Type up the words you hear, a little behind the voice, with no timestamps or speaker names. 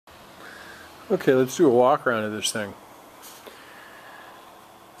Okay, let's do a walk around of this thing.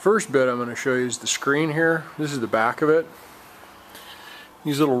 First bit I'm going to show you is the screen here. This is the back of it.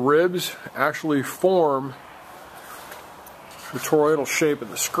 These little ribs actually form the toroidal shape of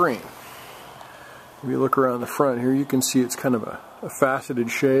the screen. If you look around the front here, you can see it's kind of a faceted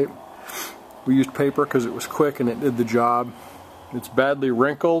shape. We used paper because it was quick and it did the job. It's badly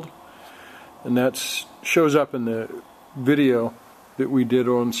wrinkled, and that shows up in the video that we did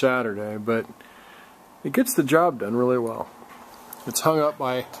on Saturday, but it gets the job done really well. It's hung up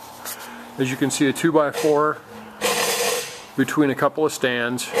by, as you can see, a 2x4 between a couple of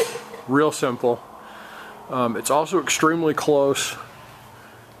stands. Real simple. It's also extremely close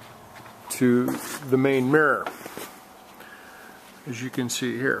to the main mirror, as you can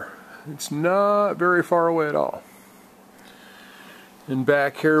see here. It's not very far away at all. And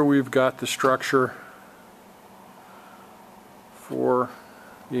back here we've got the structure for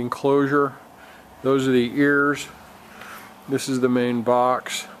the enclosure. Those are the ears. This is the main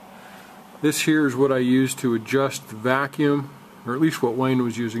box. This here is what I used to adjust the vacuum, or at least what Wayne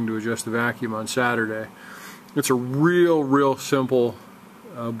was using to adjust the vacuum on Saturday. It's a real simple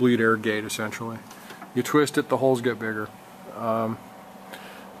bleed air gate, essentially. You twist it, the holes get bigger.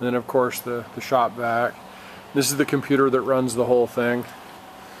 Then of course the shop vac. This is the computer that runs the whole thing.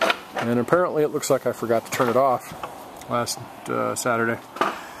 And apparently it looks like I forgot to turn it off last Saturday.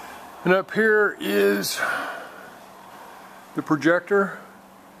 And up here is the projector.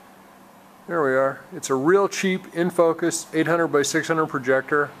 There we are. It's a real cheap in-focus 800 by 600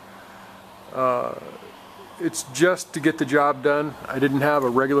 projector. It's just to get the job done. I didn't have a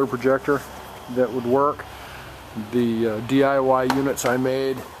regular projector that would work. The DIY units I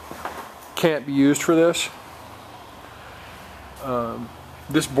made can't be used for this.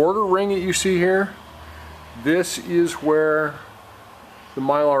 This border ring that you see here, this is where the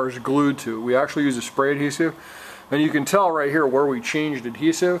Mylar is glued to. We actually use a spray adhesive, and you can tell right here where we changed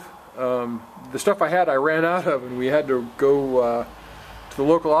adhesive. The stuff I had I ran out of, and we had to go to the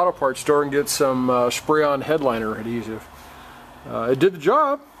local auto parts store and get some spray-on headliner adhesive. It did the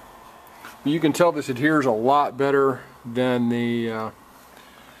job, but you can tell this adheres a lot better than the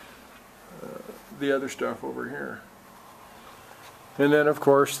other stuff over here. And then of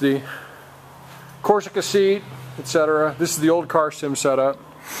course the Corsica seat, etc. This is the old car sim setup.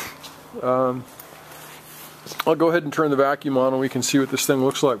 I'll go ahead and turn the vacuum on and we can see what this thing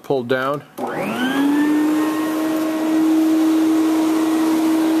looks like pulled down.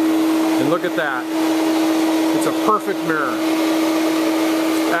 And look at that. It's a perfect mirror.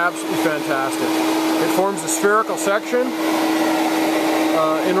 It's absolutely fantastic. It forms a spherical section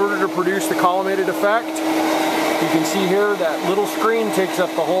in order to produce the collimated effect. You can see here that little screen takes up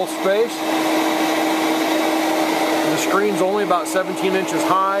the whole space. The screen's only about 17 inches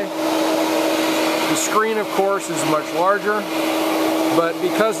high. The screen, of course, is much larger, but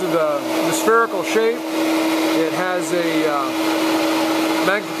because of the spherical shape, it has a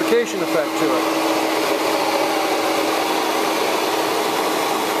magnification effect to it.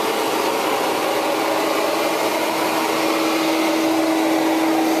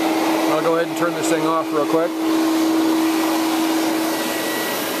 I'll go ahead and turn this thing off real quick.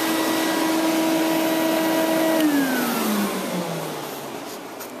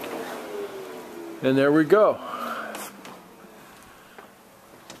 And there we go.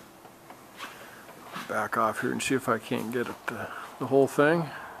 Back off here and see if I can't get at the whole thing,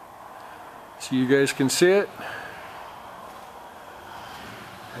 so you guys can see it.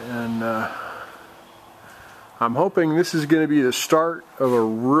 And I'm hoping this is going to be the start of a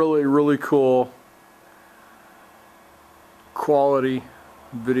really cool quality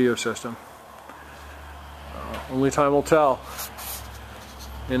video system. Only time will tell.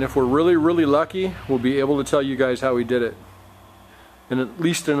 And if we're really lucky, we'll be able to tell you guys how we did it. And at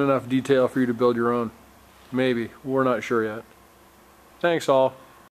least in enough detail for you to build your own. Maybe. We're not sure yet. Thanks all.